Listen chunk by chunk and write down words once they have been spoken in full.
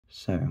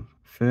So,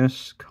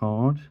 first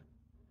card,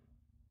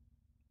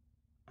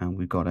 and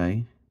we've got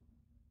a...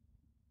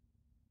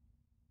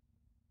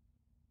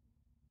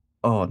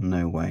 Oh,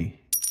 no way.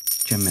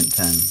 Gem Mint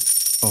 10.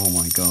 Oh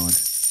my god.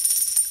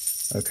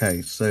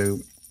 Okay, so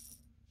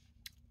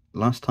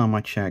last time I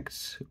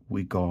checked,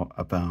 we got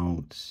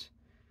about...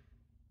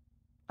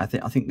 I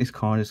think this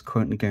card is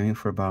currently going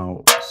for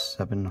about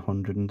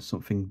 $700 and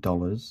something,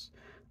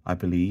 I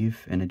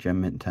believe, in a Gem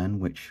Mint 10,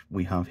 which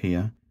we have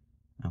here.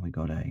 And we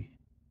got a...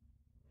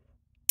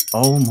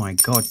 Oh my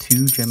god,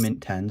 2 Gem Mint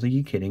 10s, are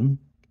you kidding?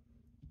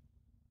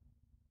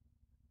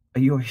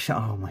 Are you...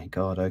 Oh my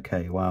god,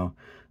 okay, wow.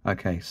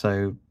 Okay,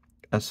 so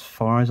as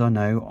far as I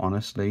know,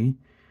 honestly,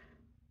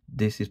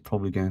 this is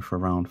probably going for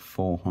around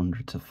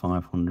 400 to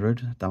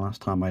 500 the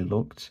last time I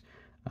looked.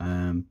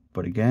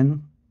 But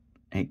again,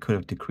 it could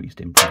have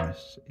decreased in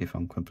price, if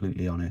I'm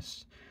completely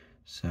honest.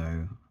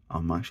 So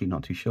I'm actually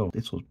not too sure.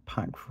 This was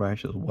packed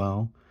fresh as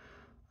well.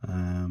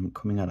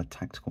 Coming out of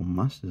Tactical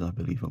Masters, I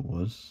believe it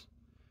was.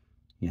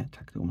 Yeah,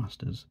 Tactical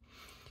Masters.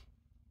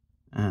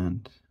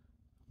 And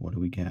what do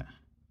we get?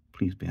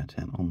 Please be a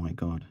 10. Oh my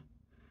god.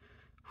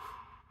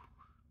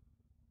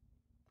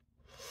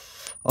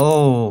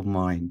 Oh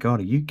my god,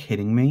 are you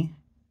kidding me?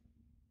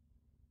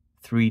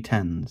 3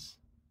 10s.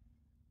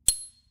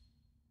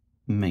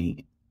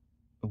 Mate,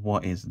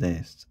 what is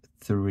this?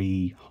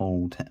 3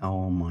 whole 10.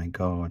 Oh my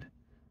god.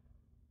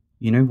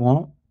 You know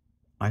what?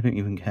 I don't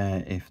even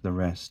care if the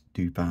rest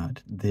do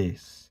bad.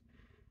 This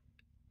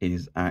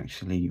is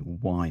actually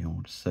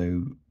wild.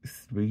 So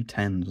 3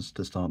 10s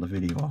to start the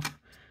video off.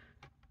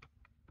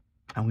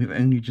 And we've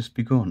only just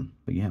begun.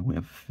 But yeah, we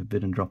have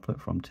Forbidden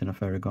Droplet from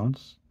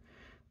Egyptiangods.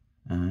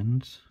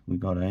 And we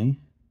got a...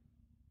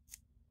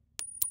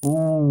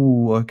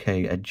 Ooh,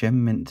 okay, a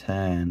Gem Mint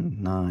 10.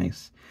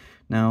 Nice.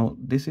 Now,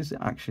 this is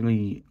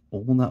actually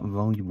all that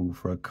valuable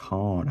for a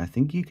card. I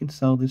think you can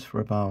sell this for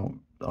about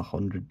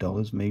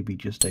 $100, maybe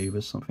just over,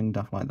 something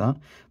daft like that.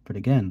 But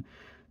again,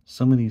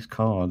 some of these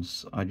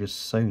cards are just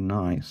so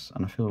nice,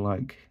 and I feel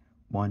like,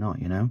 why not,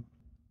 you know?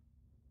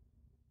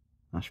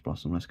 Ash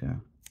Blossom, let's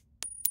go.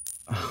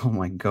 Oh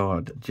my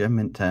god, Gem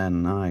Mint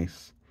 10,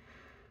 nice.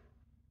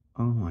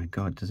 Oh my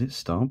god, does it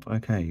stop?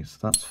 Okay, so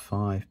that's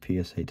 5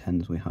 PSA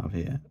 10s we have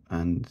here,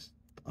 and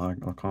I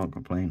can't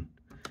complain.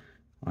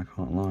 I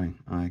can't lie,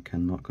 I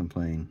cannot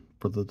complain.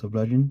 Brothers of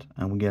Legend,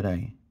 and we get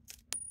a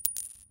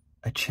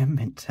Gem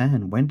Mint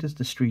 10. When does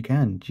the streak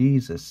end?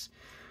 Jesus.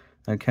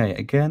 Okay,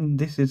 again,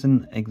 this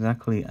isn't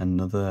exactly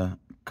another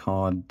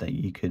card that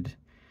you could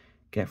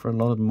get for a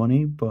lot of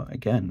money, but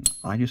again,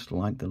 I just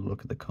like the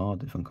look of the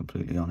card, if I'm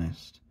completely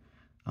honest.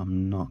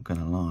 I'm not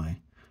gonna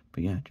lie.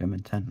 But yeah, Gem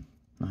Mint 10.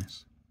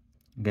 Nice.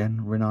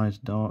 Again, Renai's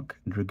Dark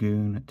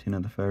Dragoon, Tin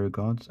of the Pharaoh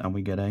Gods, and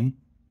we get a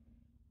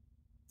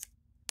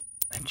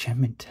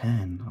Gem Mint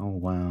 10. Oh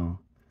wow.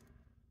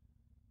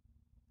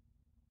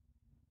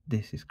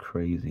 This is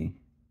crazy.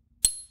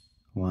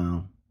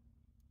 Wow.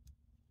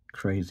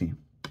 Crazy.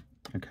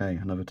 Okay,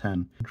 another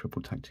 10.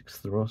 Triple Tactics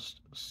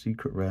Thrust,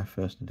 Secret Rare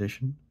First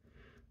Edition,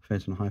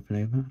 Phaeton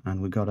Hypernova,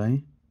 and we got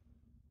a...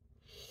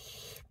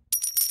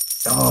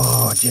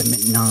 Oh, Gem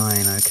Mint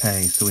 9.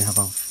 Okay, so we have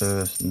our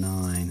first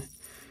 9.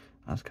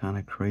 That's kind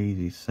of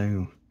crazy.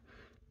 So,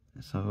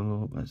 let's have a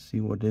look. Let's see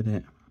what did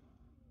it.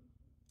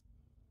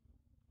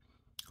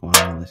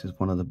 Wow, this is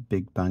one of the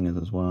big bangers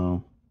as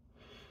well.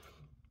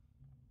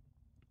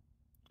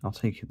 I'll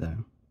take it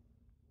though.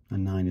 A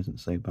 9 isn't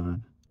so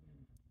bad.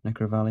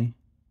 Necro Valley,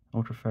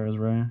 ultrarare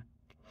rare.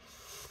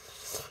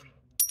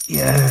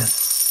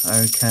 Yes!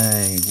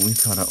 Okay,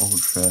 we've got an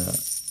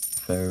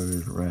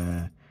ultrarare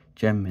rare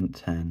Gem Mint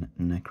 10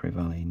 Necro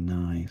Valley.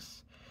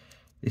 Nice.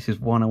 This is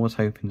one I was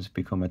hoping to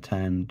become a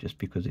 10 just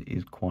because it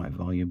is quite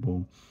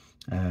valuable.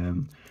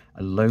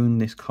 Alone,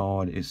 this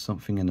card is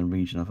something in the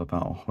region of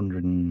about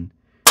 100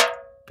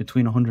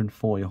 between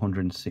 140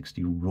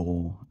 160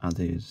 raw as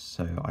is,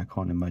 so I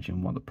can't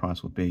imagine what the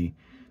price would be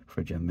for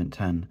a Gem Mint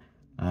 10.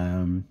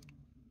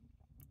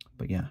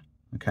 But yeah,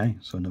 okay,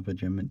 so another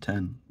Gem Mint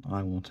 10.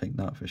 I will take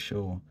that for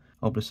sure.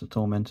 Obelisk of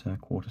Tormentor,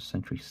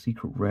 quarter-century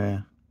secret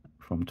rare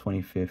from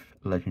 25th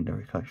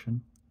Legendary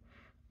Collection.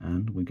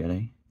 And we get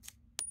a...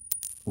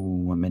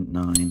 Ooh, a Mint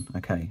 9.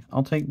 Okay,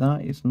 I'll take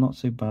that. It's not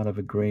so bad of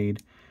a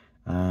grade.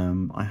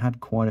 I had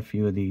quite a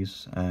few of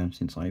these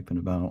since I opened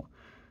about...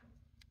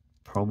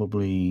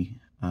 Probably,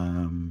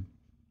 I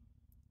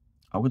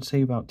would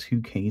say about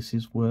 2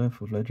 cases worth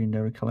of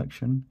Legendary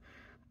Collection.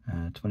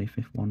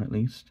 25th one at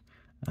least.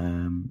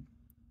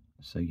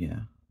 So yeah,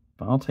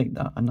 but I'll take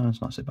that. I know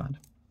it's not so bad.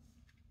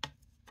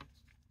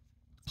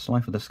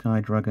 Slife of the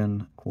Sky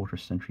Dragon,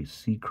 quarter-century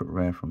secret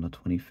rare from the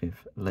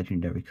 25th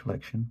Legendary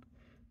Collection.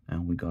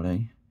 And we got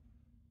a...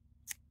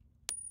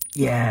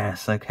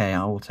 Yes, okay,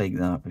 I will take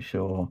that for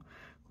sure.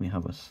 We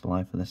have a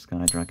Slife of the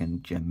Sky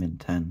Dragon Gem Mint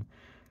 10.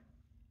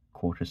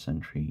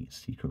 Quarter-century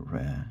secret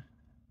rare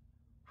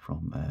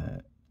from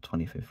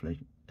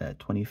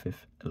 25th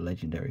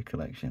Legendary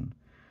Collection.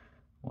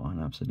 What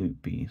an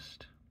absolute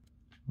beast.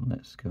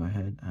 Let's go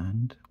ahead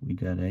and we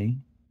get a...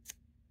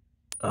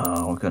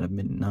 Oh, we got a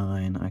Mint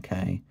 9.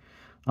 Okay.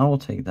 I will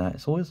take that.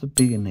 It's always the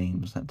bigger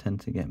names that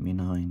tend to get me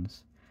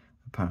 9s,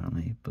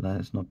 apparently, but that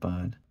is not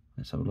bad.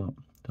 Let's have a look.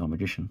 Dark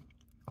Magician,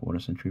 quarter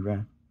century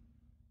rare,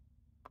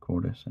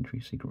 quarter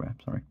century secret rare.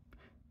 Sorry.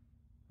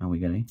 Are we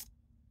getting?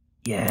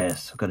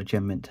 Yes, I've got a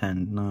gem mint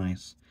 10.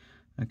 Nice.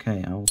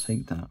 Okay, I will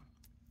take that.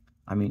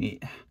 I mean,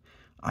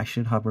 I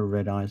should have a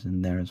red eyes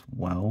in there as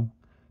well,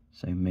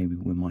 so maybe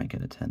we might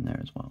get a 10 there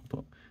as well,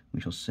 but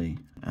we shall see.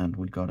 And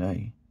we got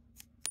a...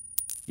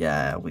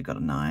 Yeah, we got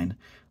a 9.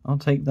 I'll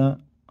take that.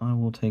 I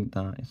will take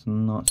that. It's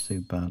not so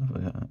bad of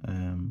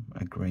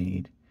a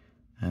grade,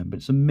 but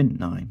it's a mint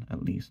 9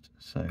 at least,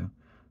 so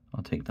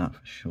I'll take that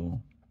for sure.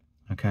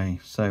 Okay,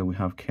 so we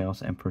have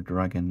Chaos Emperor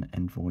Dragon,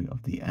 Envoy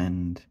of the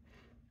End.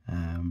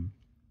 And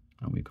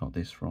we got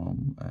this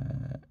from,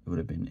 it would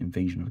have been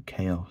Invasion of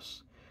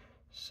Chaos.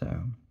 So,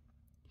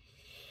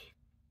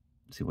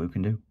 let's see what we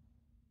can do.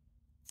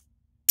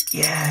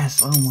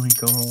 Yes! Oh my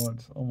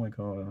god. Oh my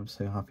god, I'm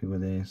so happy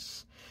with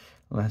this.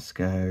 Let's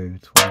go.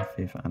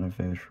 25th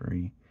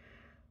anniversary.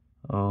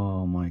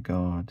 Oh my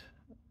god.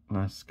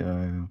 Let's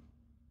go.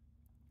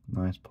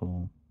 Nice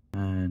pull.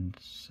 And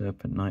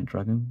Serpent Night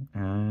Dragon.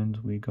 And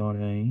we got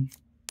a...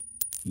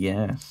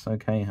 Yes,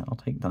 okay, I'll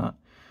take that.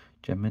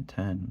 Gem mint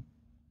 10.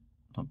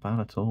 Not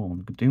bad at all.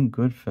 I'm doing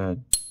good for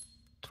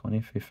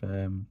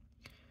 25th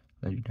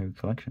Legendary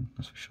Collection,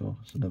 that's for sure.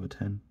 That's another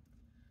 10.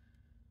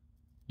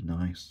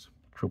 Nice.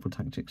 Triple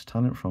Tactics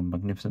Talent from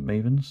Magnificent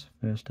Mavens,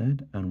 first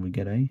ed, and we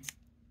get a...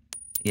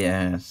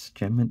 Yes,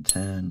 Gem mint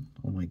 10.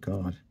 Oh my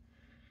god.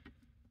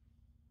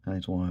 That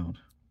is wild.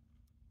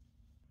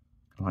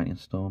 Lightning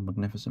Storm,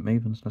 Magnificent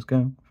Mavens, let's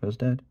go.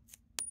 First ed.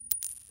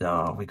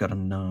 Oh, we got a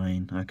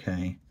 9.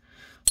 Okay.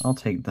 I'll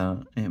take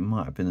that. It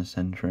might have been the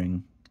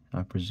centering,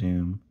 I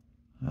presume.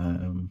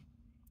 But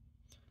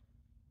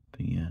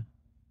yeah.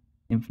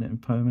 Infinite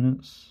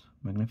Impermanence,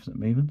 Magnificent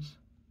Mavens,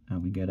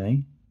 and we get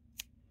a...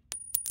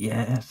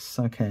 Yes,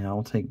 okay,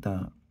 I'll take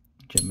that.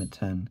 Gem mint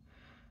 10.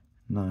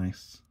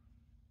 Nice.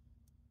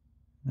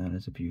 That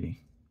is a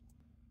beauty.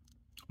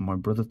 My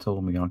brother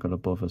told me I got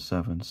above a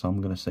 7, so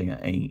I'm going to say an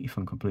 8 if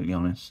I'm completely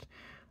honest.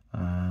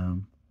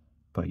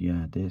 But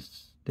yeah,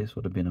 this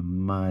would have been a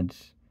mad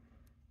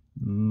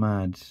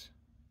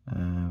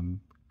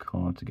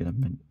card to get a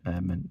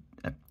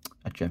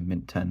gem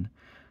mint 10.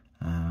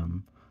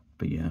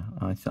 But yeah,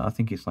 I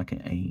think it's like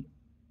an 8.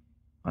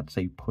 I'd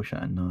say push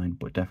at a 9,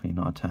 but definitely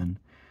not a 10.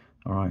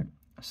 Alright,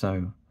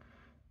 so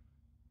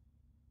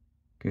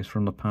goes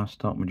from the past,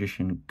 Dark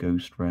Magician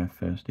Ghost Rare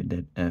first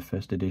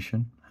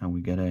edition, and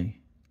we get a...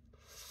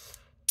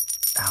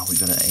 Oh, we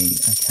got an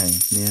 8. Okay,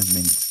 near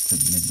mint to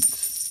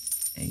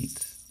mint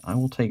 8. I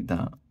will take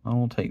that. I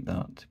will take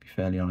that, to be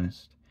fairly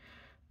honest.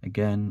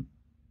 Again,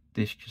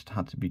 this just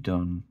had to be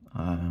done.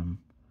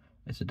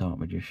 It's a Dark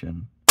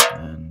Magician,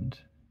 and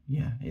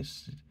yeah,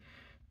 it's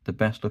the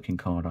best looking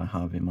card I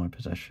have in my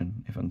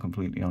possession, if I'm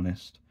completely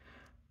honest.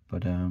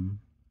 But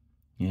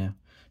yeah,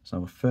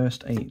 so our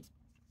first 8.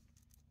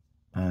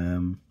 I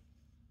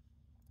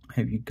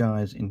hope you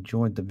guys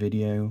enjoyed the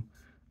video.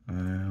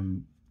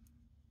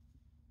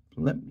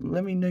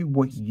 Let me know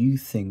what you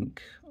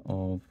think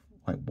of,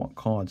 like, what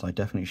cards I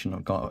definitely shouldn't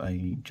have got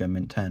a gem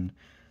mint 10.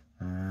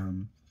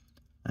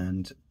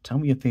 And tell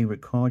me your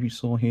favorite card you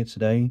saw here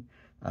today.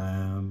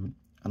 And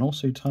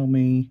also tell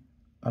me,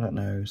 I don't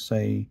know,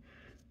 say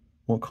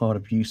what card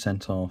have you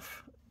sent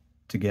off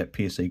to get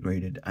PSA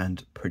graded,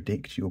 and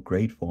predict your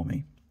grade for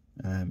me,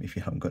 if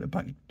you haven't got it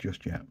back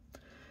just yet.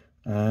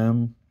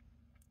 And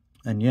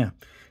yeah,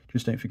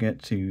 just don't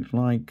forget to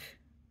like,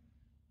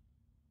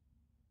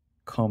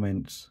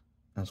 comment,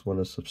 as well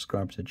as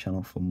subscribe to the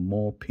channel for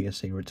more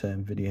PSA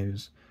return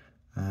videos.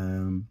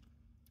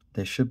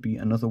 There should be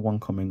another one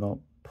coming up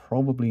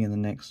probably in the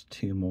next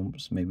 2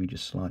 months, maybe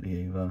just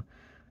slightly over.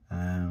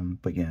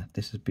 But yeah,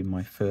 this has been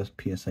my first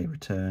PSA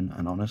return,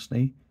 and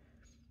honestly,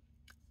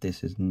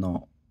 this has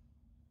not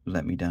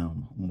let me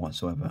down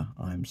whatsoever.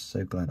 I'm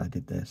so glad I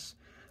did this.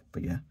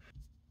 But yeah,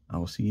 I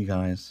will see you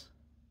guys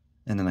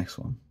in the next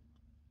one.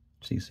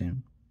 See you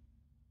soon.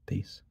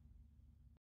 Peace.